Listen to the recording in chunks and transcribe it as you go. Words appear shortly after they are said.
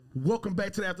Welcome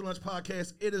back to the After Lunch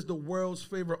Podcast. It is the world's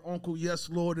favorite uncle. Yes,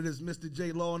 Lord. It is Mr.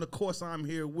 J Law. And of course, I'm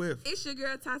here with. It's your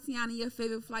girl, Tatiana, your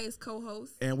favorite Flyers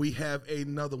co-host. And we have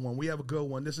another one. We have a good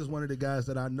one. This is one of the guys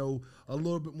that I know a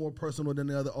little bit more personal than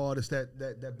the other artists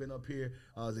that been up here.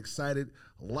 I was excited.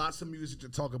 Lots of music to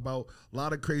talk about. A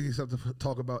lot of crazy stuff to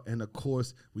talk about. And of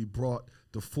course, we brought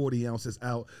the 40 ounces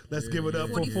out. Let's give it up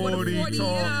for 40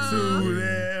 Talk to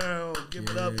them. Give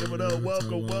it up, give it up.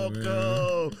 Welcome, welcome.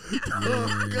 Oh,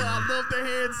 God, I love the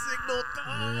hand signal.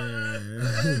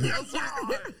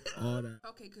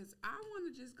 Okay, because I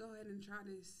want to just go ahead and try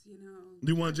this, you know.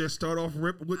 You want to just start off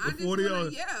rip with the 40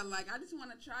 Oz? Yeah, like, I just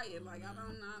want to try it. Like, I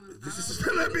don't know. This is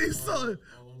let me son.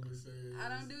 I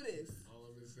don't do this. All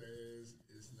I'm going to say is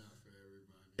it's not for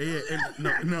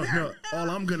everybody. No. All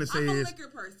I'm gonna say I'm a is, liquor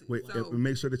person. wait, so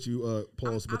make sure that you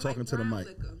pause. But talking like to the mic,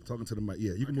 liquor. talking to the mic.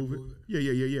 Yeah, you can move it.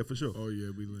 Yeah, for sure. Oh, yeah,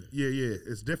 we lit. Yeah.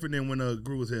 It's different than when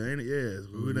Gru was here, ain't it? Yeah,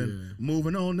 we done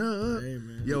moving on up. Hey,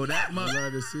 man. Yo, that I'm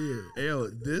glad to see it. Yo,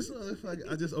 this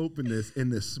I just opened this,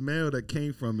 and the smell that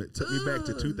came from it took me back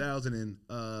to 2000 and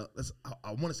I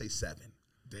want to say 7.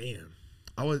 Damn.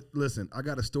 I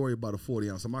got a story about a 40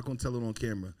 ounce. I'm not gonna tell it on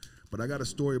camera. But I got a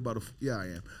story about I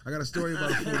got a story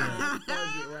about a 40 ounce.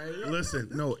 Listen,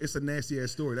 no, it's a nasty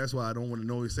ass story. That's why I don't want to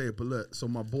know say it. But look, so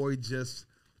my boy just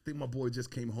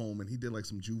came home and he did like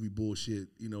some juvie bullshit,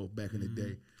 you know, back in the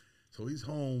day. So he's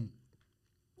home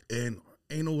and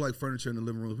ain't no like furniture in the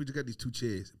living room. We just got these 2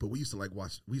 chairs. But we used to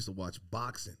watch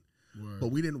boxing. Word. But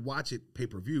we didn't watch it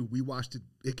pay-per-view. We watched it.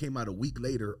 It came out a week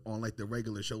later on like the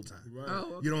regular Showtime. Right.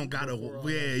 Oh, okay. You don't gotta,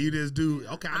 you just do.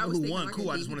 Okay, I know who won. like Cool.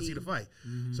 a I just want to see the fight.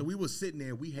 Mm-hmm. So we was sitting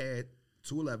there. We had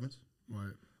 2 11s.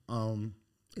 Right. And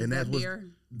that was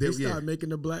beer? They stopped making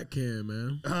the black can,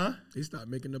 man. Huh? They stopped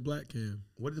making the black can.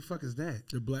 What the fuck is that?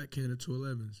 The black can of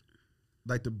 211s.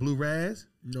 Like the blue Raz?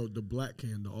 No, the black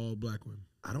can, the all black one.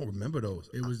 I don't remember those.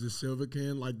 It was the silver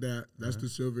can like that. That's the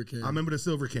silver can. I remember the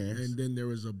silver cans. And then there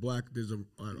was a black. There's a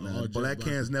black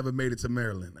cans never made it to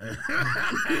Maryland.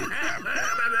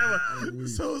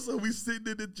 So we sitting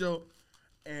in the joint.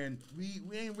 And we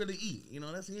ain't really eat, you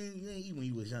know. You ain't eat when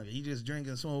you was younger. You just drink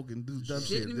and smoke and do dumb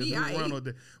shit.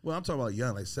 Well, I'm talking about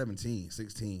young, like 17,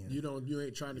 16. You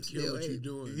ain't trying to kill what you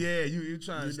doing. Yeah, you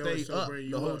trying to stay up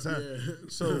the whole time. Yeah.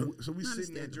 So we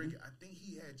sitting there drinking. I think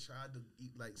he had tried to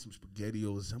eat like some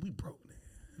SpaghettiOs, and we broke there.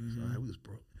 Mm-hmm. So we was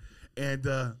broke, and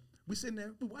we sitting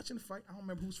there, we watching the fight. I don't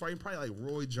remember who's fighting. Probably like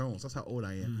Roy Jones. That's how old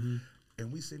I am. Mm-hmm.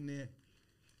 And we sitting there,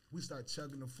 we start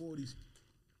chugging the 40s.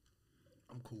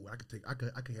 I'm cool. I could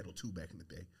handle 2 back in the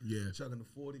day. Yeah. Chugging the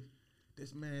 40.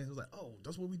 This man was like, oh,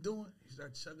 that's what we doing? He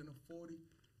started chugging the 40.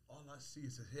 All I see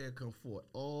is his hair come forth.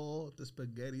 All the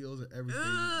SpaghettiOs and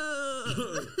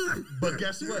everything. But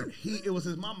guess what? It was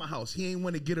his mama house. He ain't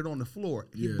want to get it on the floor.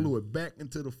 He blew it back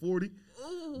into the 40.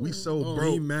 Ooh. We so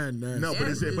broke. He mad nasty. No, but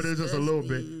it's just a little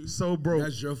bit. So broke.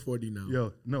 That's your 40 now.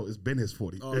 Yo, no, it's been his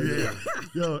 40. Oh, yeah.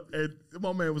 Yo, and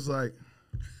my man was like,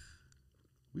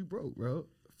 we broke, bro.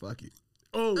 Fuck it.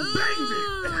 Oh,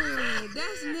 banged it.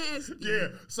 That's nasty. Yeah.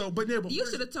 So, but you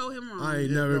should have told him wrong. I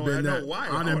ain't never been that.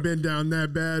 I done been down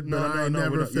that bad, but I ain't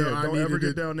never felt. I don't ever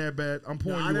get down that bad. I'm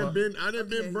pouring you up. I done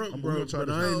been broke, but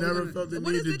I ain't never felt the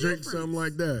need to drink something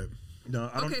like that. No.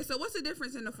 I don't. Okay, so what's the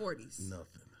difference in the 40s? Nothing.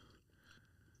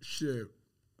 Shit.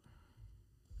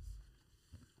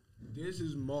 This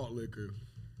is malt liquor.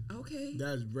 Okay.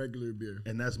 That's regular beer.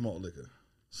 And that's malt liquor.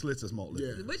 Schlitz is malt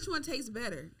liquor. Yeah. Which one tastes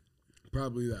better?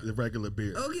 Probably that. The regular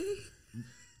beer. Okay.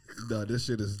 No, this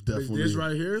shit is definitely. This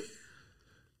right here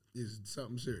is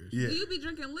something serious. Yeah. Do you be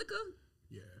drinking liquor?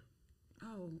 Yeah.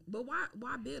 Oh, but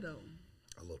why beer though?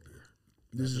 I love beer.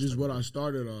 This is just what I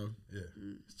started off.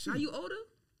 Yeah. Are you older?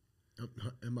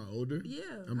 Am I older?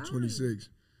 Yeah. I'm 26.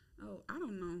 Oh, I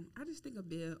don't know. I just think of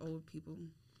beer old people.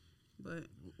 But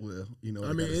well, you know.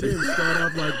 I mean, it didn't start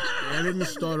off like I didn't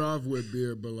start off with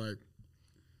beer, but like.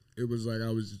 It was like I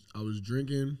was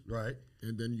drinking, right,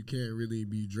 and then you can't really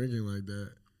be drinking like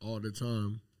that all the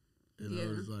time. And I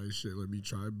was like, shit, let me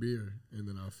try beer, and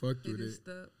then I fucked with it.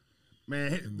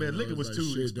 Man, liquor was too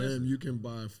expensive. Damn, you can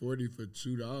buy 40 for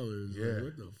 $2. Yeah, like,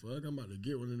 what the fuck? I'm about to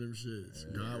get one of them shits.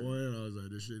 Yeah. Got one. And I was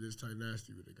like, this shit is tight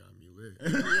nasty, but it got me lit.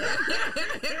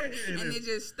 And it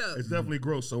just stuck. It's definitely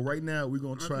gross. So right now we're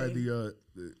gonna try the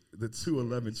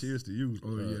 211. Cheers to you.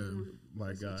 Oh yeah,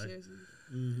 my guy.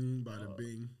 By the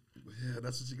Bing. Yeah,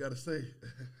 that's what you gotta say.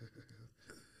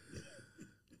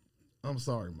 I'm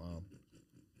sorry, Mom.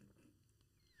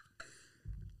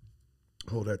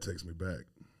 Oh, that takes me back.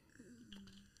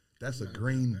 That's a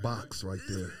green box right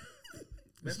there.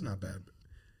 That's not bad.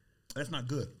 That's not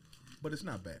good, but it's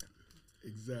not bad.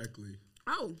 Exactly.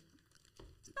 Oh,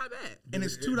 not bad. and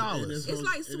it's $2. It's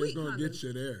like sweet. It's gonna get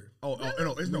you there. No,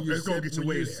 it's gonna get you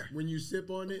way there. When you sip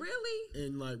on it, Really?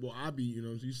 and like, well, I be,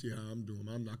 you see how I'm doing.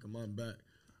 I'm knocking mine back,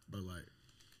 but like.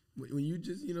 When you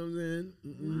just, you know what I'm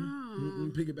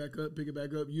saying, pick it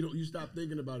back up. You stop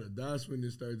thinking about it. That's when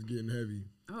it starts getting heavy.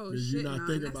 Oh shit! You're not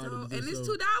thinking about it. And it's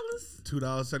 $2.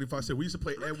 $2.75. We used to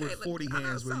play Edward 40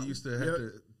 hands where you used to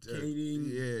have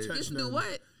to Just do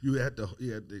what? You had to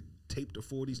tape the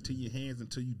 40s to your hands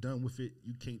until you're done with it.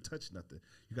 You can't touch nothing.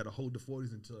 You got to hold the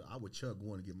 40s until I would chug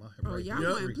one to get my right y'all hand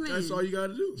wasn't free. playing. That's all you got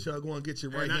to do. Chug one, get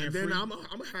your right hand free. Then I'm gonna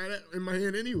have that in my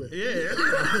hand anyway. Yeah.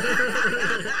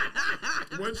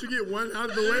 Once you get one out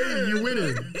of the way, you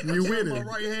winning. You winning. My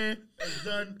right hand is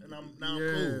done, and I'm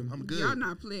cool. I'm good. Y'all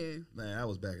not playing. Man, I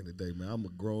was back in the day, man. I'm a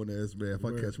grown ass man. If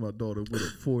I catch my daughter with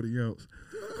a 40 ounce,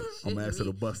 I'm asking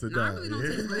her to bust it down. I really don't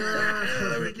taste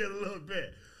bad. Let me get a little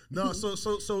bit. No,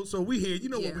 so we here. You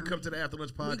know what we come to the After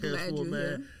Lunch podcast for,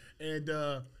 man. And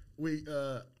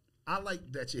I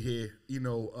like that you're here. You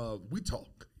know, we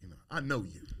talk. You know, I know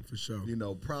you for sure. You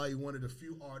know, probably one of the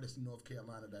few artists in North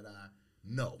Carolina that I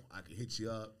know. I can hit you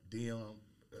up, DM.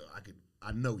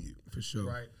 I know you for sure.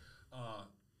 Right.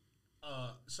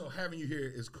 So having you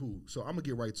here is cool. So I'm gonna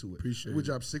get right to it. Appreciate it. We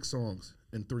dropped 6 songs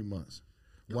in 3 months.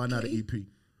 Why not an EP?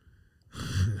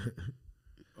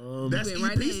 That's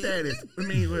EP status. I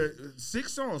mean,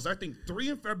 6 songs. I think 3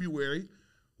 in February,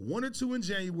 1 or 2 in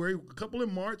January, a couple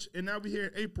in March, and now we're here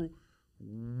in April.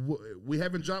 We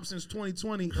haven't dropped since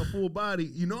 2020 a full body.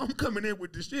 You know I'm coming in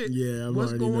with the shit. Yeah,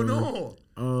 what's going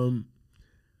on?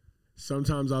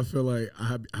 Sometimes I feel like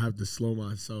I have to slow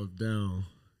myself down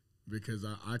because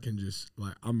I can just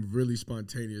I'm really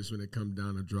spontaneous when it comes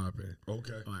down to dropping.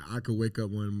 Okay. Like I could wake up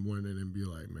one morning and be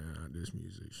like, man, this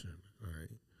music shit, all right.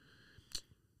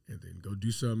 And then go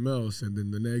do something else. And then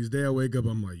the next day I wake up,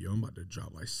 I'm like, yo, I'm about to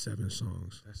drop like 7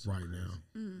 songs right now.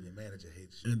 Your manager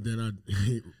hates you. And then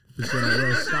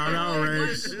shout out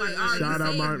Rex. Shout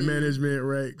out my management,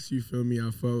 Rex. You feel me?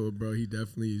 I fuck with bro. He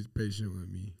definitely is patient with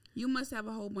me. You must have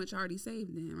a whole bunch already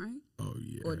saved then, right? Oh,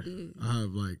 yeah. Or did? I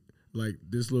have like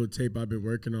this little tape I've been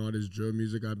working on, this drill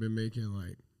music I've been making,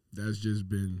 like that's just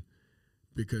been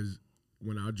because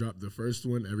when I dropped the first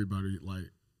one, everybody like,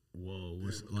 whoa,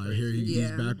 here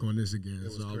he's back on this again.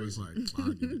 So I was like,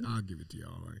 I'll give it to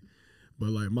y'all. Like, but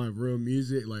like my real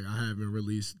music, like I haven't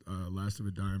released Last of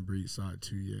a Dying Breed side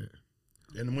 2 yet.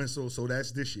 And when so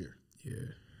that's this year.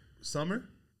 Yeah. Summer?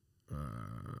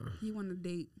 He want a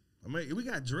date. I mean, we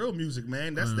got drill music,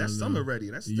 man. That's summer ready.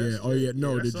 That's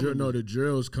No, the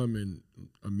drill's coming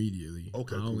immediately.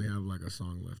 Okay, I only have like a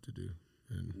song left to do,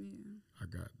 and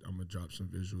I'm gonna drop some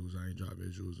visuals. I ain't dropped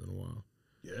visuals in a while.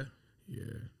 Yeah.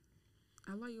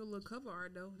 I like your little cover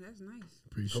art though. That's nice.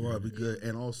 Appreciate cover it. art be good.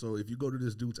 And also, if you go to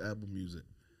this dude's Apple Music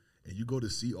and you go to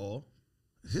see all,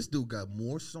 this dude got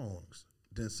more songs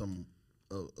than some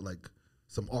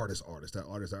artists that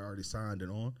I already signed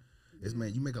and on. Is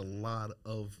man, you make a lot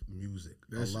of music.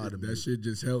 That shit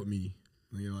just helped me.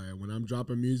 You know, like when I'm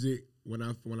dropping music, when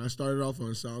I started off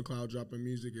on SoundCloud dropping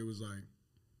music, it was like,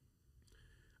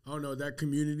 I don't know, that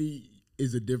community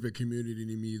is a different community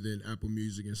to me than Apple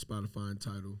Music and Spotify and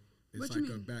Tidal. It's like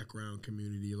a background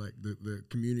community, like the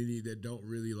community that don't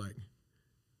really like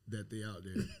that they out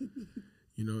there.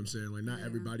 You know what I'm saying? Like not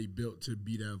everybody built to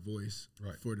be that voice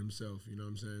for themselves. You know what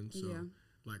I'm saying? So. Yeah.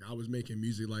 Like I was making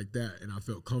music like that, and I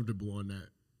felt comfortable on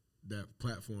that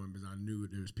platform because I knew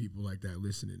there was people like that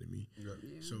listening to me.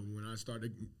 Yeah. So when I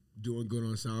started doing good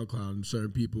on SoundCloud, and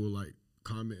certain people like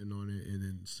commenting on it, and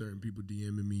then certain people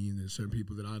DMing me, and then certain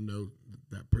people that I know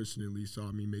that personally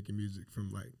saw me making music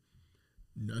from like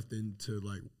nothing to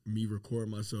like me record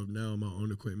myself now on my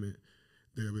own equipment.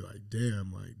 They'll be like,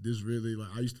 damn, like this really, like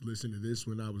I used to listen to this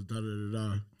when I was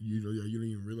da-da-da-da. You know, you don't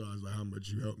even realize like how much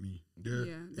you helped me. Yeah,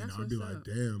 that's and I'd be like,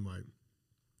 damn, like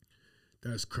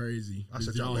that's crazy. I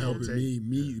said y'all helping me.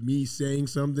 Me saying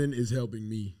something is helping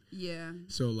me. Yeah.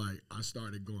 So like I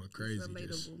started going crazy. Relatable.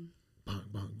 Just bang,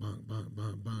 bang, bang, bang,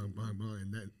 bang, bang, bang, bang.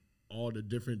 And that all the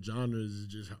different genres is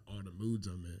just all the moods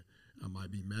I'm in. I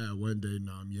might be mad one day,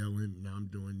 now I'm yelling, now I'm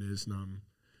doing this, now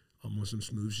I'm on some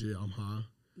smooth shit, I'm high.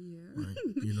 Yeah. Like,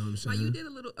 you know what I'm saying? Like you did a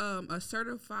little a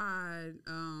certified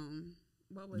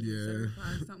what was it?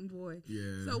 Certified something boy.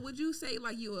 Yeah. So would you say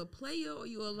like you a player or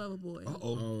you a lover boy?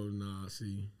 Oh nah,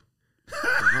 see.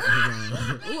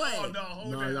 What?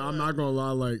 No, I'm not gonna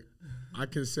lie. Like I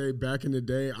can say, back in the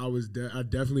day, I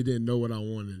definitely didn't know what I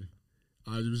wanted.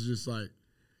 I was just like,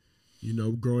 you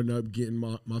know, growing up, getting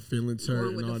my feelings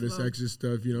hurt and all this extra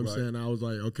stuff, you know what I'm saying? I was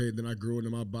like, okay, then I grew into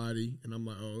my body, and I'm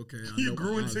like, oh, okay. You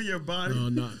grew into your body? No,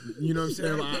 not, you know what I'm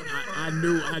saying? Like,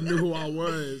 I knew who I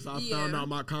was. I found out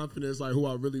my confidence, like who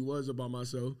I really was about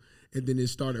myself, and then it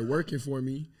started working for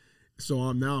me. So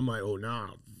I'm like, oh,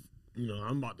 nah, you know,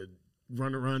 I'm about to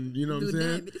run around, you know what I'm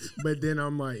saying? But then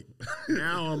I'm like, then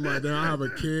I have a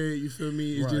kid, you feel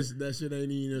me? It's just, that shit ain't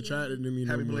even attracted to me no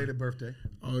more. Happy belated birthday.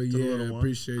 Oh, yeah,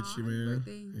 appreciate you, man.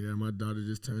 Birthday. Yeah, my daughter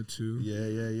just turned 2.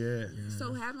 Yeah.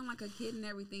 So having like a kid and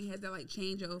everything, has that like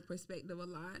changed your perspective a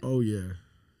lot? Oh, yeah.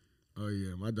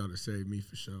 My daughter saved me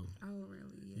for sure. Oh,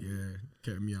 really? Yeah,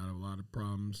 kept me out of a lot of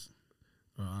problems.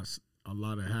 A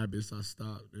lot of habits I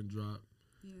stopped and dropped.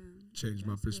 Yeah. Changed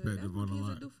my perspective on a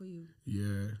lot. Do for you.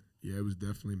 Yeah, it was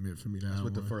definitely meant for me to That's have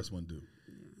what one. the first one do.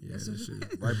 Yeah, that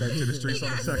shit. Right back to the streets on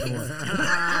the second one.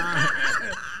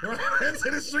 Right back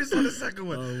to the streets on the second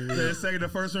one. They say the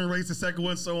first one rates the second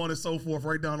one, so on and so forth,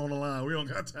 right down on the line. We don't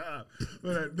got time.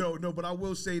 But no, but I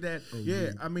will say that,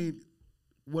 I mean,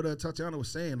 what Tatiana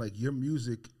was saying, like your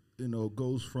music, you know,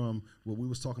 goes from what we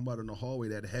was talking about in the hallway,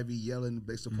 that heavy yelling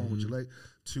based upon what you like,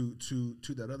 to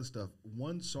that other stuff.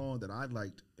 One song that I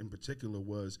liked in particular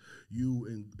was you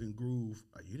and Groove.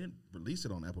 You didn't release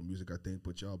it on Apple Music, I think,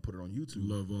 but y'all put it on YouTube.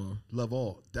 Love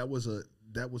All. That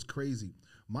was crazy.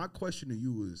 My question to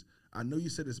you is, I know you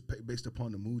said it's based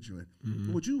upon the mood you're in.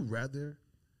 But would you rather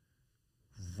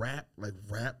rap,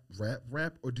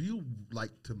 or do you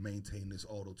like to maintain this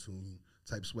auto-tune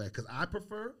type swag? Because I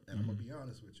prefer, and I'm gonna be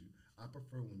honest with you, I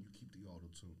prefer when you keep the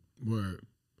auto-tune. Word.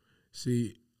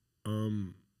 See, I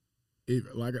don't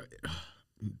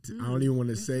even want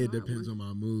to say it depends on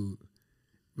my mood,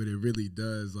 but it really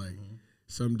does. Like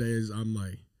some days I'm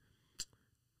like,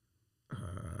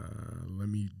 let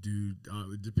me do,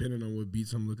 depending on what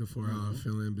beats I'm looking for, how I'm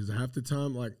feeling. Because half the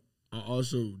time, like, I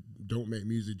also don't make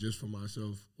music just for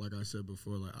myself. Like I said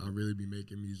before, like I really be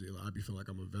making music. Like, I be feeling like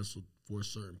I'm a vessel for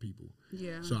certain people.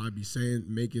 Yeah. So I be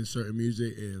making certain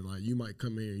music, and like you might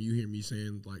come in and you hear me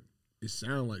saying like it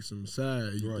sound like some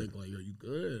sad. You think like, yo, you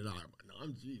good? And I'm like, no,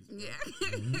 I'm Jesus. Yeah.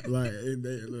 Like and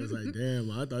it was like,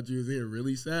 damn, I thought you was here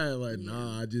really sad. Like,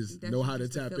 nah, I just know how to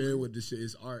tap in with this shit.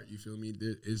 It's art. You feel me?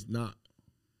 It's not,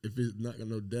 if it's not got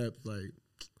no depth, like.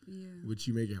 Yeah. What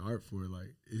you making art for?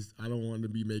 Like, I don't want to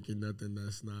be making nothing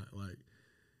that's not like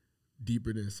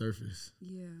deeper than surface.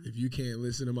 Yeah. If you can't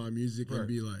listen to my music and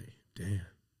be like, damn,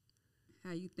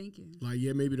 how you thinking? Like,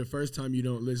 yeah, maybe the first time you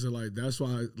don't listen, like that's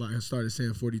why I started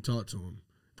saying F4rty talk to him.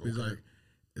 It's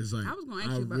like I was gonna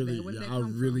ask you about that. Where did that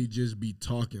come really from? just be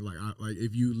talking. Like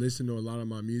if you listen to a lot of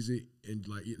my music and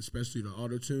like especially the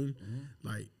auto tune,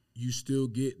 like you still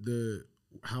get the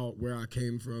where I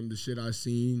came from, the shit I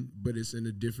seen, but it's in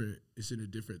a different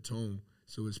tone,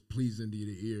 so it's pleasing to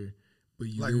the ear. But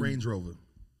you like Range Rover,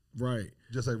 right?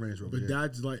 Just like Range Rover. But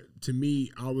that's like, to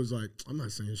me, I was like, I'm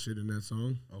not saying shit in that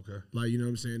song. Okay, like, you know what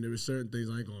I'm saying. There were certain things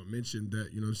I ain't gonna mention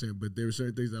that, you know what I'm saying, but there were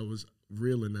certain things that was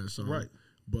real in that song, right?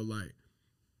 But like,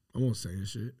 I won't say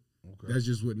shit. Okay, that's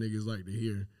just what niggas like to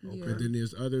hear. Okay, but then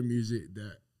there's other music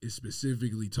that is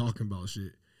specifically talking about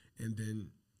shit, and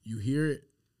then you hear it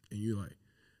and you're like,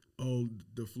 oh,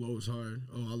 the flow's hard.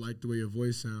 Oh, I like the way your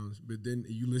voice sounds. But then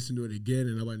you listen to it again,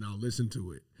 and I'm like, now listen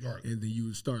to it. Right. And then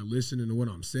you start listening to what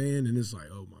I'm saying, and it's like,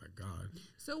 oh my God.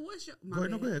 So what's your go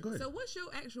ahead. So what's your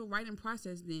actual writing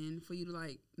process then for you to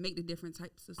like make the different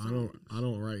types of songs? I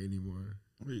don't write anymore.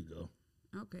 There you go.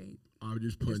 Okay. I'll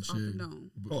just punch in.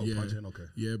 Punch in. Okay.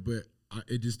 Yeah, but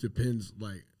it just depends,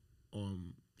 like,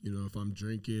 you know, if I'm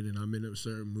drinking and I'm in a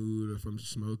certain mood, or if I'm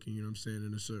smoking, you know what I'm saying,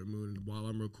 in a certain mood, and while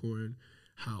I'm recording,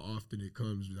 how often it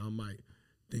comes. I might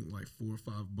think like 4 or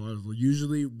 5 bars.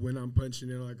 Usually when I'm punching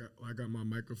in, like I got my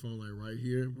microphone like right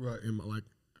here, right, and like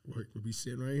we'll be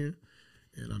sitting right here,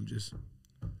 and I'm just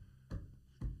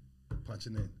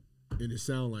punching in, and it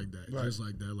sound like that, just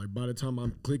like that. Like by the time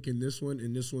I'm clicking this one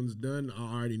and this one's done,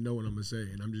 I already know what I'm gonna say,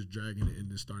 and I'm just dragging it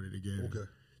and then start it again. Okay.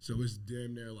 So it's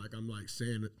damn near like I'm like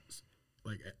saying it,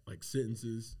 like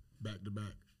sentences back to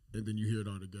back, and then you hear it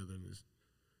all together, and it's.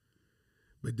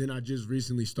 But then I just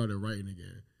recently started writing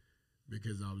again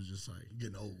because I was just like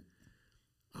getting old.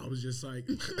 I was just like,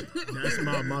 that's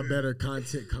my better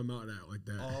content come out at like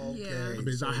that. Okay. Yeah.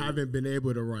 Because I haven't been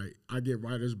able to write. I get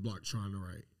writer's block trying to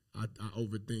write. I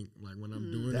overthink, like when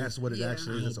I'm doing that's what it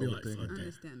actually is. Like,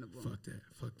 understandable. Fuck that.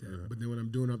 Yeah. But then when I'm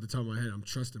doing it off the top of my head, I'm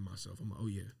trusting myself. I'm like, oh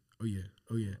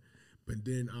yeah. But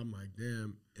then I'm like,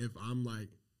 damn, if I'm like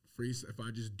free, if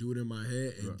I just do it in my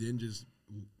head and then just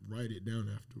write it down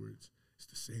afterwards.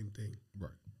 It's the same thing.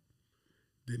 Right.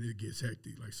 Then it gets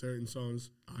hectic. Like certain songs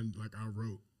I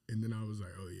wrote And then I was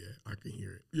like, oh yeah, I can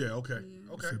hear it. Yeah, okay.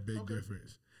 Yeah. Okay. It's a big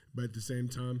difference. But at the same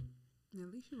time,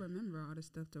 At least you remember all the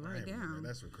stuff to write Man, down.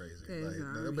 that's what crazy. 'Cause,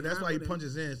 Like, but that's why he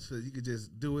punches in, so you could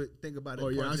just do it, think about it. oh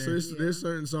yeah, punch so in. there's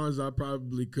certain songs I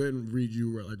probably couldn't read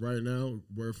you like right now,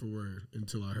 word for word,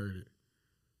 until I heard it.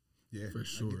 Yeah, for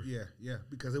sure. Yeah,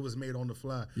 because it was made on the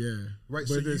fly. Yeah, Right, But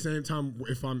so at the same time,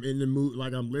 if I'm in the mood,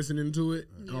 like I'm listening to it,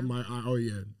 Yeah. I'm like, oh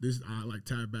yeah, this I like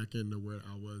tap back into where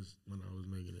I was when I was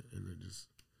making it, and it just.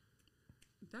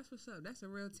 That's what's up. That's a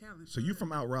real talent. So you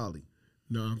from out Raleigh?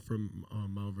 No, I'm from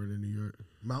Mount Vernon, New York.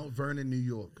 Mount Vernon, New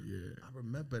York. Yeah. I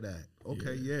remember that.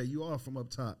 Okay, yeah, you are from up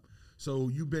top. So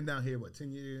you've been down here, what,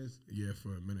 10 years? Yeah,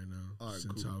 for a minute now. All right,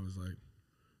 since cool. I was like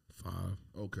 5,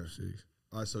 Okay. 6.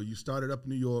 All right, so you started up in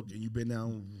New York, and you've been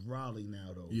down Raleigh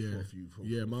now, though. Yeah, For a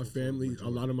few, my family, a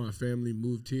lot of my family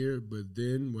moved here, but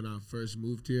then when I first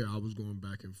moved here, I was going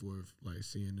back and forth, like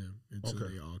seeing them until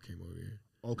Okay. they all came over here.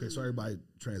 Okay, so everybody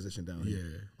transitioned down here.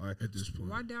 Yeah, All right. at this point.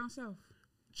 Why down south?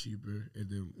 Cheaper, and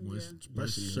then once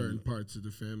Especially certain parts of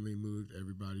the family moved,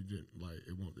 everybody didn't like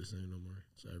it. Won't the same no more,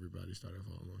 so everybody started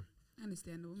following.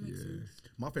 Understandable. Makes sense.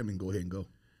 My family can go ahead and go.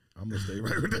 I'm gonna stay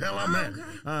right where the hell I'm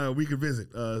at. We can visit.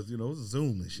 You know, it's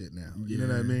Zoom and shit now. You know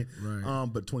what I mean? Right.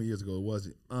 But 20 years ago it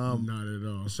wasn't. Not at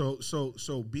all.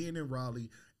 So being in Raleigh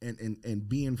and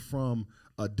being from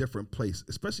a different place,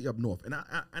 especially up north, and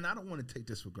I don't want to take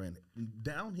this for granted.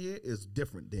 Down here is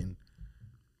different than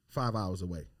 5 hours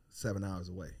away, 7 hours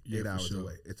away, 8 hours sure.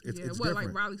 away. It's What, different.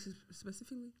 like Raleigh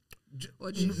specifically?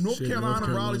 Or just North Shit, Carolina, North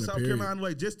Carolina, Raleigh, South period. Carolina,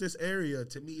 like just this area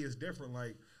to me is different.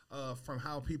 Like from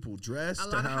how people dress a to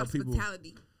lot of how people.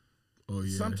 hospitality. Oh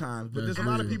yeah. Sometimes, but That's there's a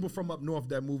lot of real. people from up north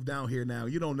that move down here now.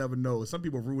 You don't never know. Some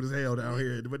people rude as hell down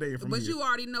here, but they ain't from But here. you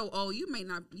already know. Oh, you're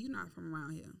not from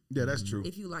around here. Yeah, that's true.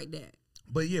 If you like that.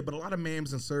 But a lot of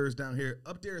mams and sirs down here.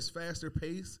 Up there is faster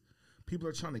pace. People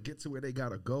are trying to get to where they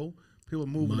gotta go. People are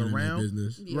moving Minding their around.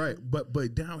 business. Yeah. Right. But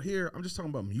down here, I'm just talking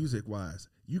about music wise.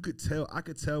 I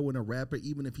could tell when a rapper,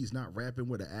 even if he's not rapping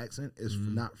with an accent, is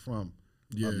not from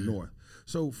up north.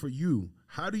 So for you,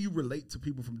 how do you relate to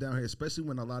people from down here, especially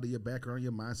when a lot of your background,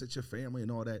 your mindset, your family,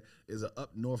 and all that is a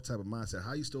up north type of mindset?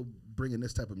 How you still bringing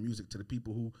this type of music to the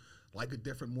people who like a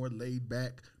different, more laid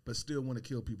back, but still want to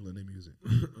kill people in their music?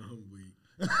 I'm weak.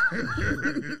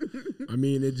 I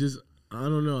mean, I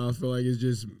don't know. I feel like it's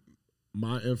just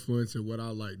my influence and what I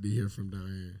like to hear from down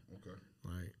here. Okay.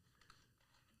 Like,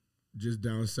 just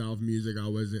down south music, I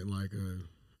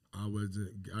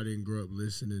didn't grow up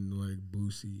listening to like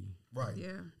Boosie Right. Yeah.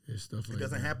 and stuff It like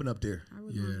doesn't that. happen up there. I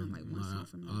was Yeah, on like one song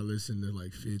from I listen to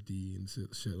like 50 and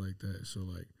shit like that.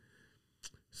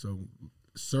 So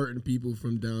certain people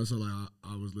from down south, like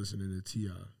I was listening to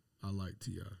T.I. I like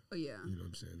T.I. Oh yeah. You know what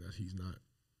I'm saying? That he's not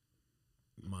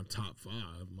my top 5,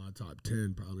 my top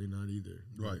 10, probably not either.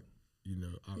 Right. You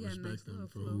know, I He had a respect nice him little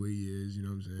for flow. who he is. You know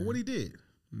what I'm saying? For what he did.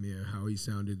 Yeah, how he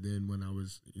sounded then when I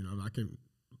was, I can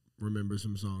remember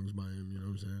some songs by him. You know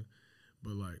what I'm saying?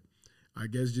 But like, I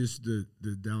guess just the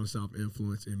down south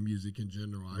influence in music in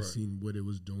general. I seen what it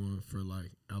was doing for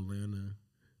like Atlanta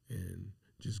and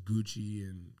just Gucci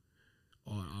and.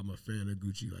 I'm a fan of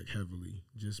Gucci like heavily,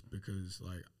 just because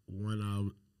like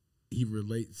he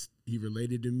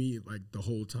related to me like the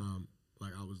whole time,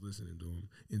 like I was listening to him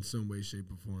in some way, shape,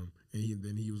 or form, and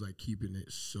then he was like keeping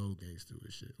it so gangster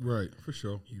with shit. Right, for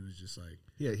sure. He was just like,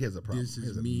 Yeah, he has a problem. this He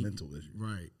is has me, a mental issue.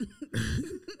 right?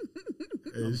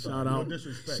 Hey, sorry, no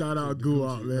disrespect shout to out, the Goo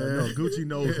out, Gucci. man. No, Gucci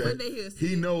knows One day he'll that. see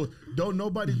He it. knows. Don't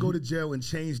nobody go to jail and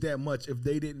change that much if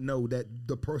they didn't know that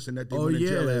the person that they went to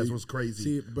jail as was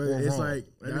crazy. See, but or it's wrong. like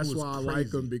And it that's was why I like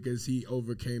crazy. him, because he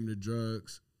overcame the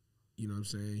drugs. You know what I'm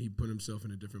saying? He put himself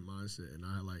in a different mindset, and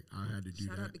I had to do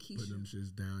Shout that. out to Keisha. Put them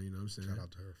shits down. You know what I'm saying? Shout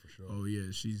out to her for sure. Oh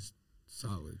yeah, she's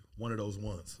solid. One of those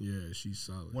ones. Yeah, she's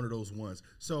solid. One of those ones.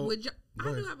 So Would you, go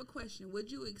I do ahead. have a question. Would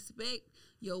you expect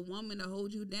your woman to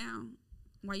hold you down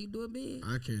while you do it big?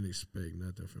 I can't expect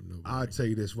nothing from nobody. I'll tell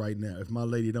you this right now. If my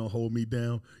lady don't hold me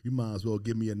down, you might as well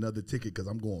give me another ticket because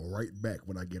I'm going right back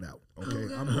when I get out. Okay,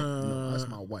 Okay. No, that's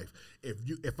my wife.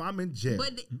 If I'm in jail,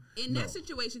 But in that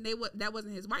situation, that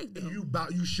wasn't his wife though.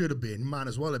 you should have been. You might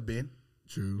as well have been.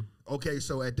 True. Okay,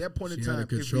 so at that point She in time, had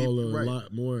to control her right, a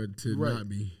lot more to right. not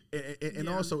be. And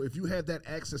also, if you have that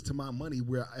access to my money,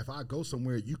 where if I go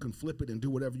somewhere, you can flip it and do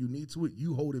whatever you need to it.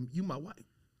 You hold him. You my wife.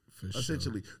 For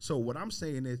Essentially. So what I'm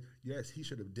saying is, yes, he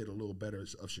should have did a little better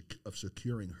of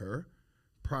securing her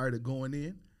prior to going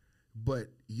in. But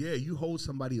yeah, you hold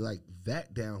somebody like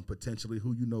that down potentially,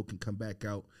 who you know can come back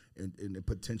out and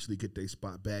potentially get their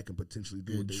spot back and potentially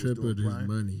do And what they was tripled doing his prior.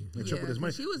 money. And tripled his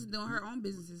money. She was doing her own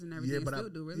businesses and everything. Yeah, but still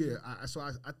do really.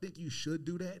 I think you should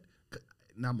do that.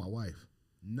 Not my wife.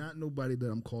 Not nobody that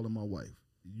I'm calling my wife.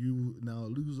 You now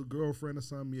lose a girlfriend or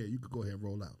something, yeah, you could go ahead and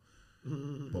roll out.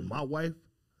 But my wife,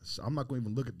 I'm not going to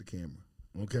even look at the camera,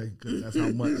 okay? Because that's how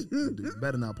much. You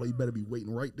better not play. You better be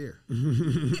waiting right there.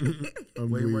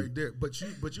 Waiting right there. But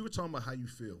you were talking about how you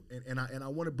feel, and I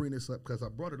want to bring this up because I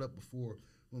brought it up before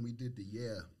when we did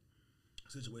the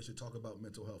situation, talk about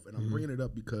mental health, and I'm bringing it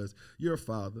up because you're a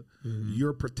father, you're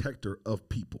a protector of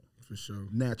people. For sure.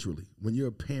 Naturally, when you're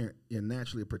a parent, you're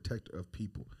naturally a protector of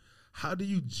people. How do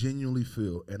you genuinely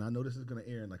feel? And I know this is going to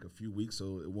air in like a few weeks,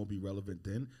 so it won't be relevant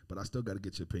then, but I still got to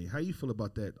get your opinion. How you feel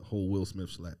about that whole Will Smith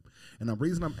slap? And the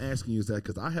reason I'm asking you is that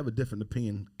because I have a different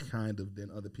opinion kind of than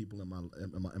other people in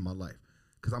my life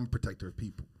because I'm a protector of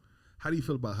people. How do you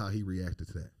feel about how he reacted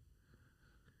to that?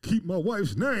 Keep my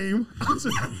wife's name.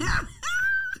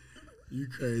 You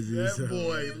crazy. That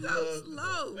boy. So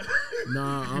slow.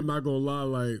 Nah, I'm not going to lie,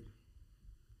 like,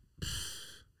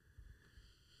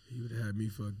 he would have me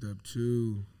fucked up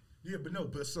too. Yeah,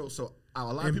 but so a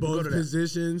lot in of people both go to that.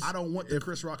 positions. I don't want the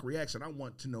Chris Rock reaction. I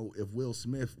want to know if Will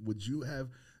Smith, would you have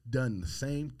done the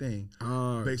same thing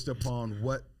based upon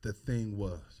what the thing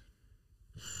was?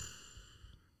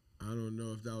 I don't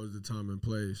know if that was the time and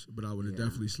place, but I would have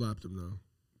definitely slapped him though.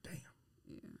 Damn.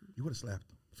 Yeah. You would have slapped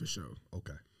him. For sure.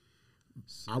 Okay.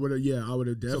 I would have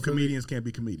definitely. So comedians can't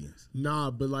be comedians.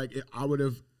 Nah, but like I would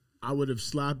have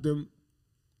slapped him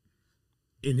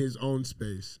in his own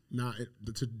space, not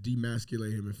to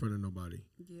demasculate him in front of nobody.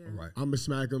 Yeah. All right. I'm going to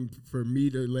smack him for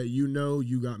me to let you know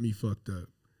you got me fucked up.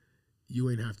 You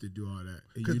ain't have to do all that.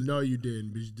 And you know you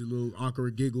didn't, but you did a little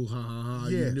awkward giggle, ha, ha, ha.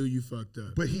 Yeah. You knew you fucked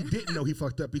up. But he didn't know he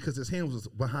fucked up because his hand was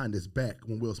behind his back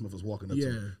when Will Smith was walking up to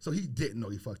him. So he didn't know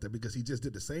he fucked up because he just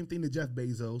did the same thing to Jeff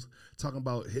Bezos, talking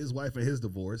about his wife and his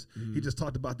divorce. He just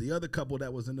talked about the other couple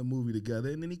that was in the movie together,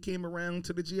 and then he came around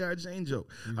to the G.I. Jane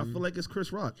joke. I feel like it's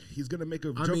Chris Rock. He's going to make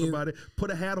a joke about it.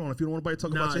 Put a hat on if you don't want anybody to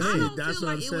talk about your I head. don't That's feel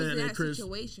what like I'm it saying, was that Chris.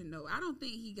 situation though. I don't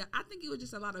think I think it was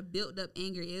just a lot of built up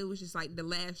anger. It was just like the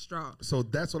last straw. So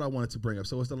that's what I wanted to bring up.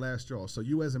 So it's the last straw. So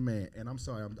you as a man, and I'm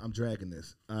sorry, I'm dragging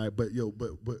this. All right, but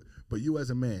you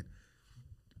as a man,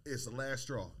 it's the last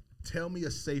straw. Tell me a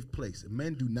safe place.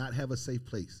 Men do not have a safe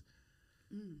place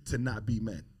to not be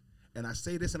men. And I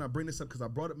say this and I bring this up because I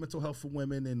brought up mental health for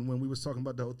women, and when we was talking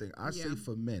about the whole thing, I say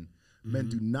for men, men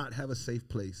do not have a safe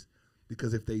place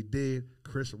because if they did,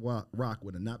 Chris Rock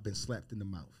would have not been slapped in the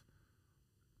mouth.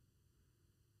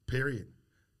 Period.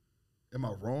 Am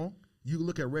I wrong? You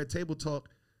look at Red Table Talk.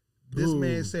 This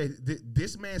man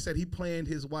said he planned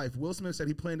his wife. Will Smith said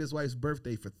he planned his wife's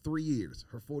birthday for 3 years,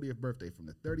 her 40th birthday, from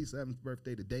the 37th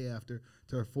birthday, the day after,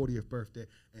 to her 40th birthday.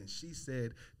 And she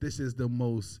said, this is the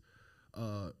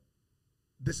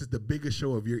biggest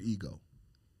show of your ego.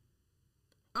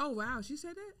 Oh, wow. She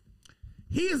said that?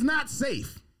 He is not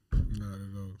safe. Not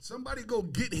at all. Somebody go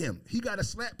get him. He got to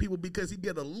slap people because he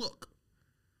get a look.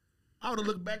 I would have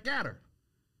looked back at her.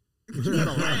 But you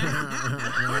gotta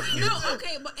laugh. No,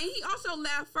 okay, but and he also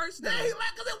laughed first though. Yeah, he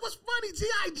laughed because it was funny.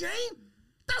 T.I. Jane,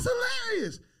 that's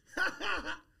hilarious.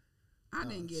 I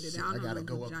didn't get it. Shit, I gotta don't know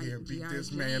go who up here and beat G.I.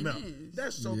 this man up. is.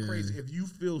 That's so crazy. If you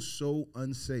feel so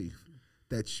unsafe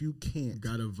that you can't,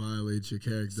 Gotta violate your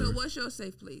character. So what's your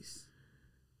safe place?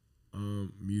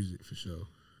 Music for sure.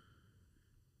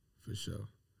 For sure.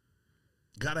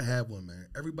 gotta have one, man.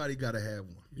 Everybody gotta have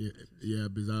one. Yeah,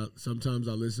 because sometimes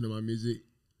I listen to my music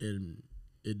and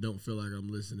it don't feel like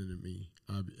I'm listening to me.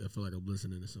 I feel like I'm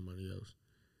listening to somebody else.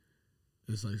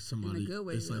 It's like somebody. In a good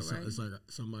way, it's like though, right? it's like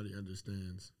somebody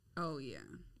understands. Oh yeah.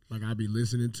 Like I be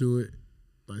listening to it,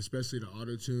 like especially the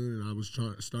auto tune, and I was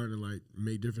starting to like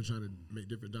make different genres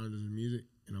of music,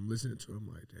 and I'm listening to it. I'm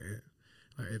like, damn.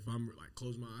 Like if I'm like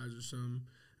close my eyes or something,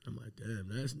 I'm like,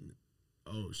 damn,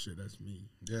 oh shit, that's me.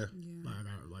 Yeah. Like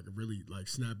I like really like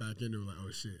snap back into it, like,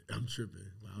 oh shit, I'm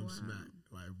tripping. Like I'm smacked.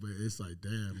 Like, but it's like,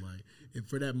 damn, like and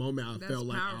for that moment I felt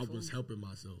like I was helping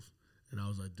myself. And I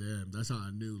was like, damn, that's how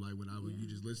I knew. Like when you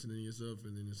just listening to yourself,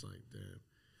 and then it's like, damn.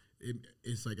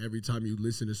 It's like every time you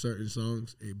listen to certain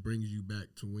songs, it brings you back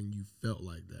to when you felt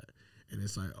like that. And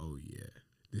it's like, oh yeah,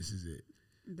 this is it.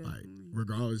 Definitely. Like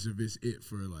regardless if it's it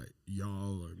for like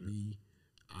y'all or me,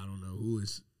 I don't know who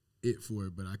is it for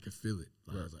it, but I can feel it.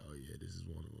 Like I was like, oh yeah, this is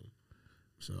one of them.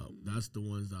 So that's the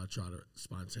ones that I try to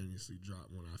spontaneously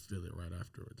drop when I feel it right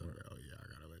afterwards. I'm like, oh yeah, I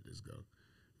gotta let this go.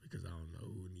 Because I don't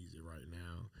know who needs it right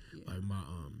now. Yeah. Like my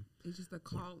it's just a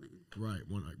calling. Right.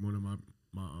 One of my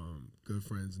good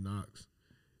friends, Knox,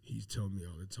 he's telling me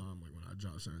all the time, like when I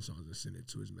drop certain songs and send it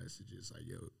to his messages, like,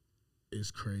 yo,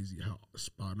 it's crazy how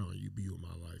spot on you be with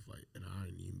my life. Like, and I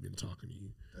ain't even been talking to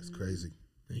you. That's crazy.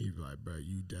 And he'd be like, bro,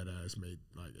 you dead ass made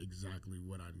like exactly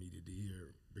what I needed to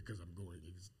hear because I'm going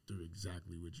through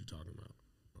exactly what you're talking about.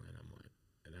 And I'm like,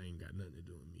 and I ain't got nothing to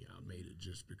do with me. I made it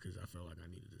just because I felt like I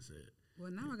needed to say it.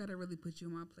 Well, now I gotta really put you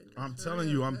on my playlist. I'm telling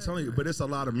you, but it's a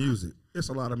lot of music. It's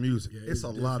a lot of music. Yeah, it's a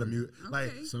lot of music.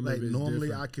 Okay. Like normally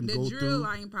different. I can The go drill through.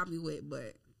 I ain't probably with,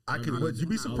 but I can, but you'd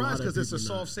be surprised because it's a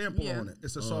soft sample Yeah. on it.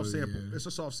 It's a soft sample. Yeah. It's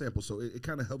a soft sample, so it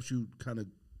kind of helps you kind of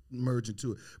merge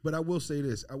into it. But I will say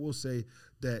this. I will say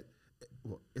that,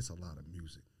 well, it's a lot of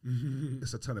music.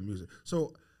 It's a ton of music.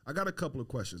 So I got a couple of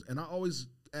questions, and I always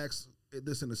ask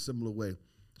this in a similar way.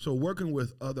 So working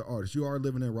with other artists, you are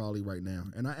living in Raleigh right now,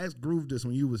 and I asked Groove this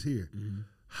when you was here.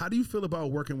 How do you feel about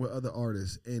working with other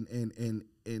artists? And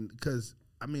because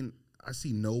I mean, I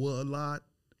see Noah a lot.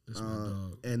 That's my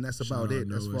dog. And that's Shout about out it.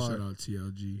 Noah, As far shout out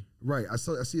TLG. right, I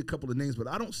see a couple of names, but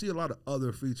I don't see a lot of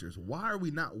other features. Why are we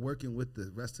not working with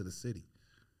the rest of the city?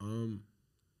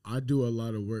 I do a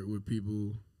lot of work with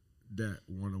people that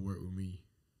want to work with me,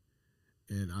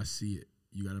 and I see it.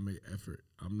 You got to make effort.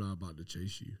 I'm not about to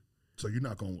chase you. So you're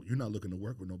not looking to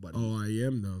work with nobody. Oh, I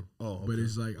am though. Oh, okay. But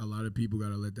it's like a lot of people got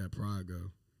to let that pride go.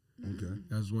 Okay.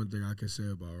 That's one thing I can say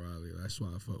about Riley. That's why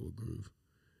I fuck with Groove.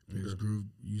 Because Groove,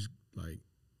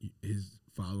 his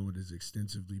following is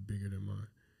extensively bigger than mine.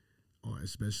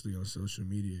 Especially on social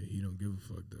media, he don't give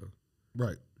a fuck though.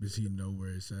 Right. Because he know where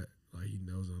it's at. Like he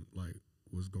knows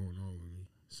what's going on with me.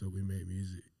 So we make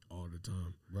music all the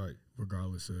time. Right.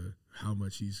 Regardless of how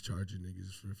much he's charging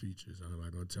niggas for features. I'm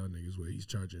not gonna tell niggas what he's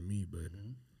charging me, but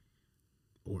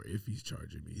or if he's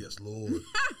charging me. Yes, Lord.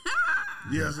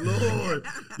 Yes, Lord.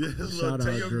 Yes, Lord. Shout Tell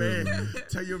out your Groove, man.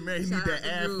 Tell your man he Shout need out that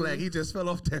to ad Groove. flag. He just fell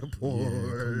off that porch.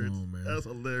 come on, man. That's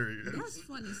hilarious. that's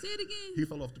funny. Say it again. He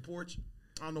fell off the porch.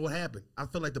 I don't know what happened. I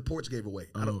feel like the porch gave away.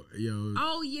 Oh, yo.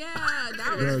 Oh yeah,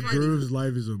 that was Bro, funny. Groove's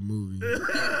life is a movie. He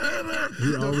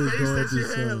The always face going that through you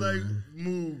had, something, like, man.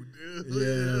 moved.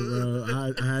 Yeah,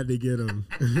 bro. I had to get him.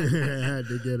 I had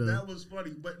to get him. That was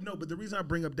funny. But the reason I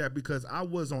bring up that because I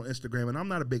was on Instagram, and I'm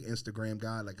not a big Instagram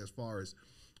guy, like as far as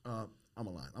I'm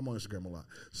a lot. I'm on Instagram a lot.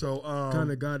 So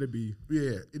Kind of got to be.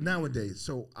 yeah, nowadays.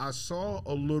 So I saw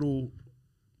a little,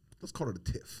 let's call it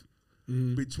a tiff.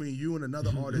 Between you and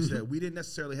another artist that we didn't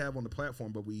necessarily have on the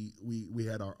platform, but we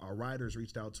had our writers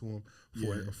reached out to him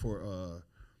for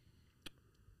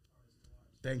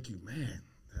thank you, man.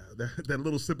 That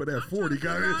little sip of that F4rty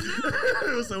got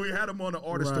it. So we had him on the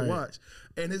artist to watch,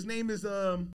 and his name is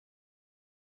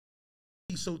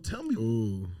So tell me,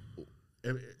 Ooh.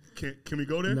 can we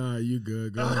go there? Nah, you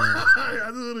good. Go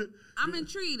ahead. I'm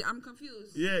intrigued. I'm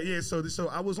confused. Yeah. So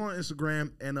I was on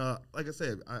Instagram, and like I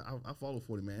said, I follow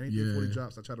F4rty, man. Anything F4rty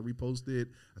drops, I try to repost it.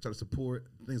 I try to support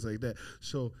things like that.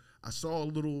 So I saw a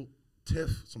little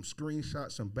tiff, some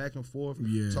screenshots, some back and forth,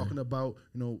 talking about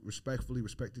respectfully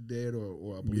respect the dead,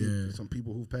 or I believe some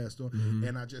people who've passed on.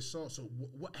 And I just saw. So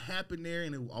what happened there?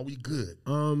 And are we good?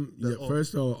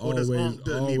 First of all,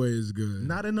 always good.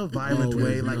 Not in a violent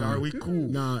way. Like, are we cool?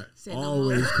 Nah, Say no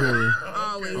always cool.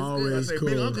 Always Say, cool.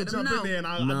 big uncle Let 'em jump in know. there, and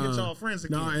I'll get y'all friends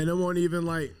again. Nah, and it won't even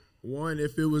like one.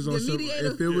 If it was on some, mediator.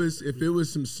 if it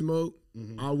was some smoke,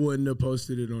 I wouldn't have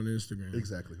posted it on Instagram.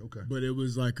 Exactly. Okay. But it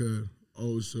was like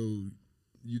so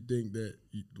you think that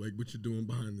like what you're doing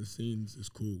behind the scenes is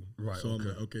cool, Right, So I'm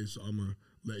like, okay, so I'm gonna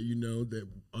let you know that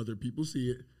other people see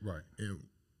it, Right. and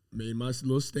made my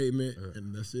little statement,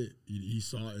 and that's it. He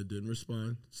saw it, didn't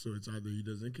respond, so it's either he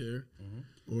doesn't care,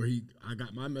 or I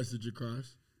got my message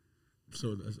across.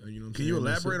 So that's what I'm saying. Can you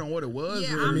elaborate on what it was?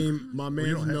 Yeah, I mean, my don't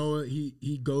man have- Noah,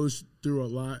 he goes through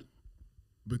a lot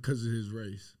because of his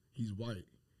race. He's white.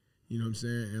 You know what I'm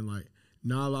saying? And like,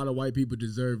 not a lot of white people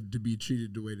deserve to be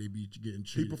treated the way they be getting He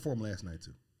treated. performed last night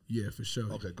too. Yeah, for sure.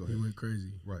 Okay, go ahead. He went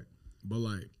crazy. Right. But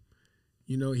like,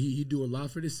 he do a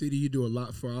lot for the city. He do a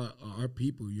lot for our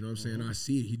people. You know what I'm saying? I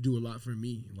see it. He do a lot for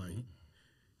me. Like,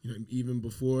 even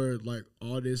before like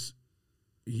all this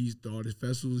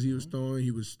festivals he was throwing,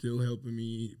 he was still helping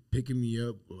me, picking me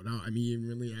up without me even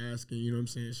really asking. You know what I'm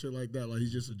saying? Shit like that. Like,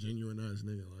 he's just a genuine ass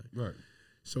nigga. Like, Right.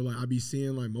 so like I be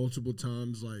seeing like multiple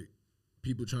times like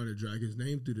people trying to drag his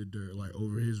name through the dirt, like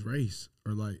over his race,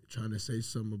 or like trying to say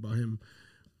something about him,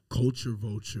 culture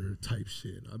vulture type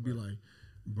shit. I'd be like,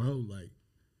 bro, like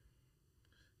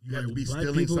You have to be black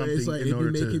stealing people, something it's like in it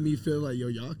order be making to. me feel like, yo,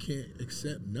 y'all can't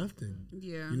accept nothing.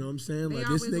 Yeah. You know what I'm saying? They Like,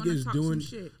 this always nigga wanna is talk some doing,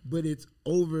 shit. but it's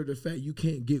over the fact you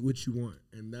can't get what you want,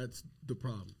 and that's the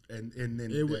problem. And then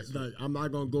It was like, I'm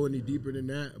not gonna go any deeper than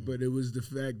that, but it was the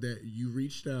fact that you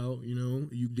reached out,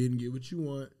 you didn't get what you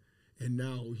want, and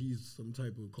now he's some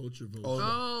type of culture vulture.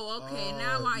 Oh, okay.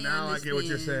 Now I understand. Now I get what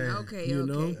you're saying. Okay, You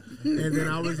okay. know, and then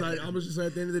I was just like,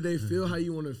 at the end of the day, feel how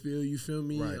you want to feel. You feel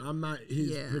me? Right. I'm not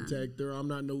his protector. I'm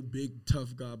not no big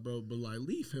tough guy, bro. But like,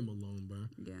 leave him alone, bro.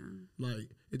 Yeah. Like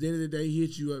at the end of the day, he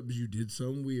hit you up because you did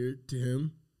something weird to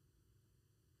him,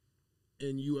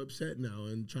 and you upset now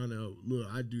and trying to look.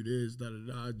 I do this, da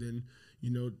da da. Then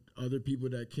other people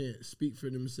that can't speak for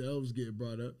themselves get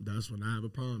brought up. That's when I have a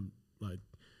problem. Like.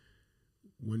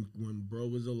 When bro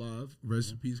was alive,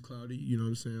 rest in peace, Cloudy. You know what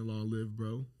I'm saying? Long live,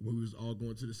 bro. We was all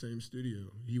going to the same studio.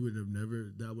 That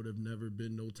would have never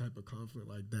been no type of conflict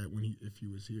like that if he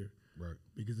was here, right?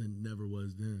 Because it never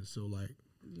was then. So like,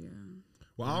 yeah.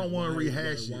 Well, I don't want to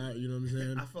rehash it. Why, you know what I'm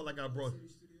saying? I felt like I brought.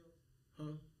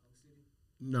 Huh?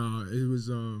 No, it was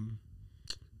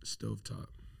Stovetop.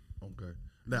 Okay.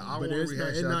 Now I don't want to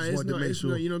rehash it. I just wanted to make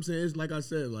sure. You know what I'm saying? It's like I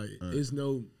said, like it's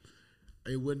no.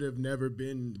 It would have never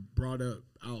been brought up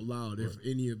out loud if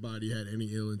anybody had any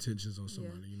ill intentions on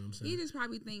somebody. You know what I'm saying? He just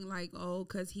probably think like, oh,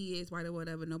 because he is white or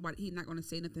whatever. He's not going to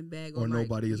say nothing bad. Or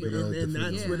nobody is going to. And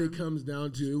that's what it comes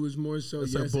down to. It was more so.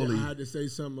 It's yes, a bully. I had to say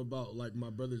something about like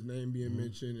my brother's name being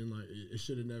mentioned, and like it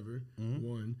should have never.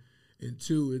 One, and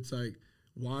two, it's like,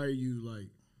 why are you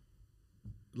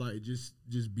like just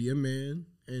be a man.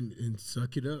 And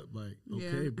suck it up, like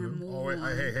okay, bro. Oh,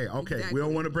 hey, okay. Exactly. We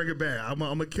don't want to bring it back. I'm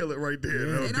gonna kill it right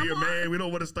there. Yeah. Be a man. We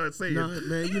don't want to start saying. Nah,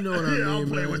 man, you know what I mean. I'll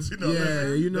play with you.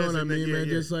 You know what I mean, man.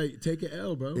 Just like take an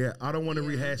L, bro. Yeah, I don't want to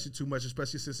rehash it too much,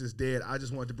 especially since it's dead. I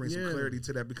just wanted to bring some clarity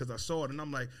to that because I saw it and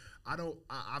I'm like, I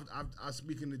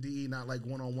speak in the DE not like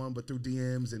one-on-one, but through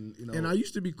DMs and And I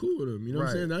used to be cool with him. You know what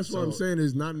I'm saying? That's what I'm saying.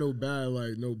 Is not no bad,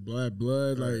 like no bad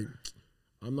blood, like.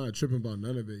 I'm not tripping about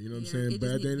none of it, you know what I'm saying? But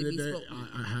at the end of the day,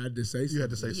 I had to say something. You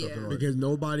had to say something, right? Because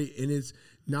nobody, and it's,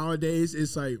 nowadays,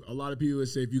 it's like, a lot of people would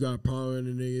say, if you got a power in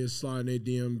the niggas, sliding their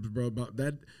DMs,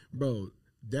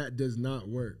 that does not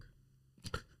work.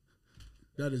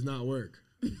 That does not work.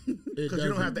 Because you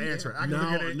don't have to answer. I can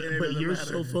look at it, but you're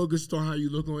so focused on how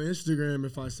you look on Instagram,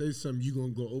 if I say something, you're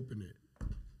going to go open it.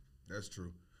 That's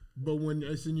true. But when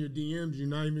it's in your DMs, you're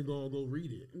not even going to go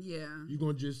read it. Yeah. You're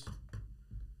going to just...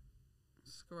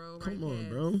 Come on,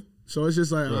 bro. So it's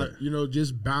just like,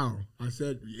 just bow. I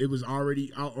said it was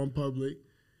already out on public.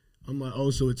 I'm like,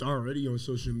 oh, so it's already on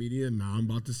social media. Now I'm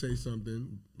about to say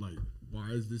something. Like, why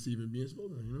is this even being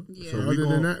spoken? You know? Yeah. So other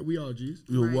than that, we all G's.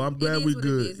 Well, I'm glad we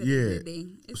good. Yeah.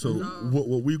 So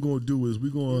what we gonna do is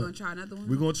we're gonna try another one.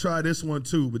 We're gonna try this one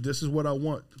too. But this is what I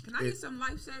want. Can I get some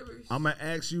lifesavers? I'm gonna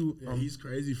ask you. He's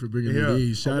crazy for bringing me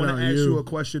these. Shout out I want to ask you a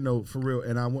question though, for real.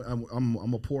 And I'm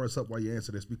gonna pour us up while you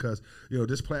answer this because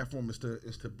this platform is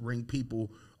to bring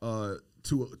people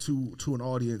to an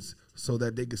audience so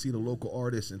that they can see the local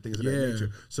artists and things of that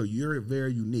nature. So you're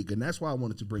very unique, and that's why I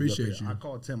wanted to bring you up here. I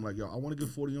called Tim like, yo, I want to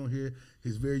get F4rty on here.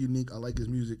 He's very unique. I like his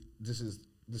music. This has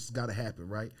got to happen,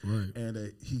 right?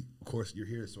 And he, of course, you're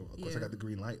here, so of course I got the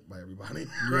green light by everybody,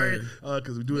 right?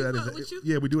 Because we do that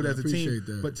as a team.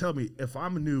 That. But tell me, if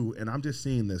I'm new and I'm just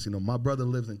seeing this, my brother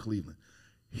lives in Cleveland.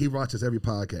 He watches every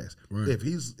podcast. Right. If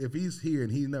he's here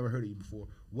and he's never heard of you before,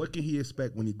 what can he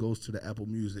expect when he goes to the Apple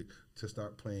Music to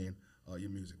start playing your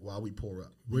music while we pour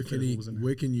up? What can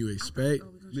you expect?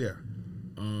 Yeah.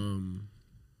 You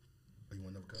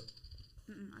want another cup?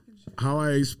 How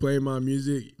I explain my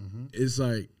music, it's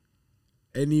like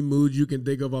any mood you can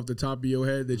think of off the top of your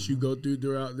head that you go through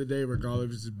throughout the day, regardless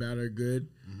if it's bad or good.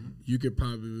 You could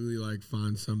probably like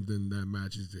find something that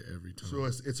matches it every time. So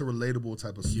it's a relatable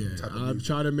type of type of I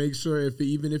try to make sure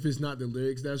even if it's not the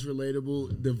lyrics that's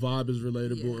relatable, the vibe is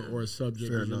relatable or a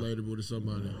subject is relatable to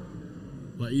somebody.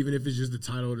 Like even if it's just the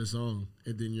title of the song,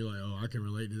 and then you're like, oh, I can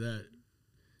relate to that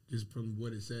just from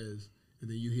what it says, and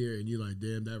then you hear it and you're like,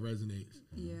 damn, that resonates.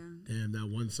 Yeah. Damn, that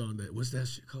one song what's that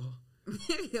shit called?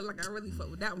 Like I really fuck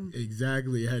with that one.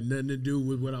 Exactly. It had nothing to do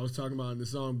with what I was talking about in the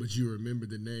song, but you remember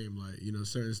the name. Like,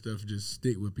 certain stuff just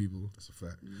stick with people. That's a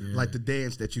fact. Yeah. Like the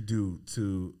dance that you do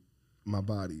to My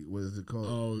Body. What is it called?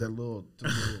 Oh, that little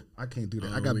I can't do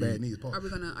that. I got bad knees. Are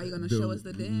you gonna show us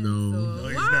the dance?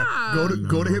 No. Wow.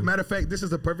 Go to him. Matter of fact, this is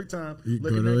the perfect time.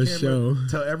 Look at that camera.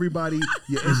 Tell everybody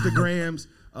your Instagrams.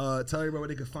 Tell everybody where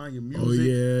they can find your music. Oh,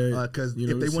 yeah. Because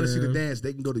if they want to see the dance,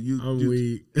 they can go to YouTube. I'm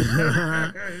weak.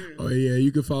 Oh, yeah.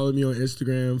 You can follow me on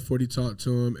Instagram, F4rty Talk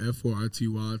to him,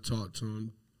 F4rty Talk to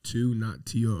him 2, not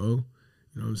TOO. You know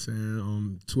what I'm saying?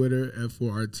 On Twitter,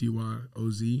 F4rty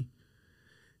Oz.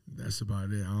 That's about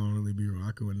it. I don't really be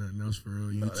rocking with nothing else for real.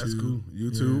 YouTube. No, that's cool.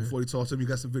 YouTube, 4rty Talks to Me. You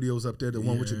got some videos up there. The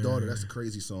one with your daughter. That's a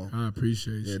crazy song. I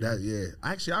appreciate you. I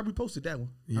reposted that one.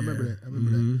 I remember that.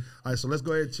 All right, so let's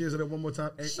go ahead and cheers to that one more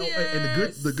time. And,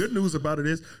 and the good news about it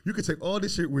is you can take all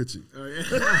this shit with you. Oh, yeah.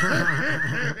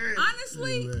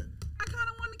 Honestly, I kind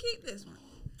of want to keep this one.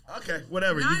 Okay,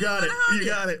 whatever. You got it. You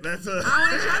got it. That's I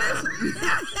want to try this.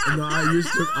 No,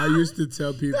 I used to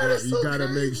tell people you gotta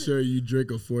make sure you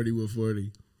drink a 40 with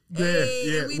 40.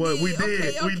 Yeah, we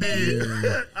did.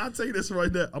 Yeah. I'll tell you this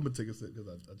right now. I'm gonna take a sip because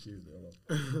I cheers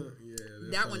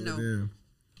it. That one, no.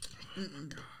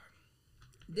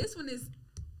 This one is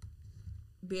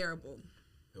bearable.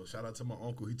 Yo, shout out to my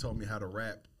uncle. He taught me how to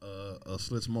wrap a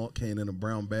Schlitz malt can in a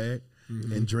brown bag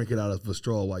and drink it out of a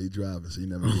straw while you're driving, so you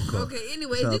never get caught. Okay,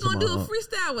 anyway, we're gonna do a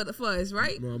freestyle with it for us,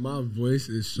 right? Well, my voice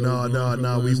is so no.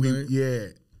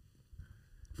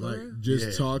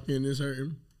 Just talking is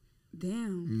hurting.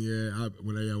 Damn. Yeah,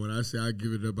 when I say I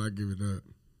give it up, I give it up.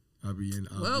 I'll be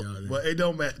out there. Well, it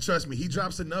don't matter. Trust me, he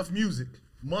drops enough music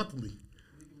monthly.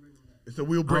 So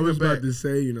we'll bring I was it back. about to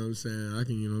say, you know what I'm saying? I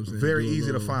can, you know what I'm saying? Very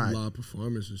easy to find. Live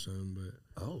performance or something, but.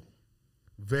 Oh.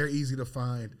 Very easy to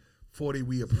find. 40,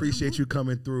 we appreciate you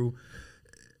coming through.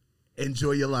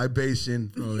 Enjoy your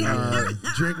libation. Oh, yeah.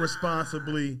 Drink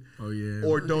responsibly. Oh, yeah.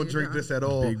 Or don't drink this at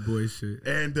all. Big boy shit.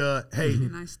 And, hey.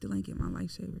 And I still ain't get my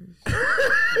lifesavers.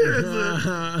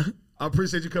 I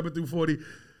appreciate you coming through, 40.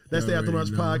 That's the After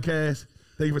Lunch Podcast.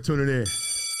 Thank you for tuning in.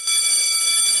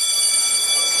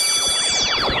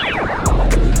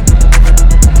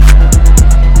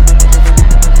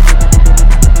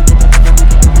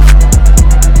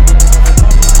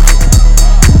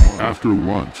 After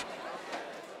Lunch.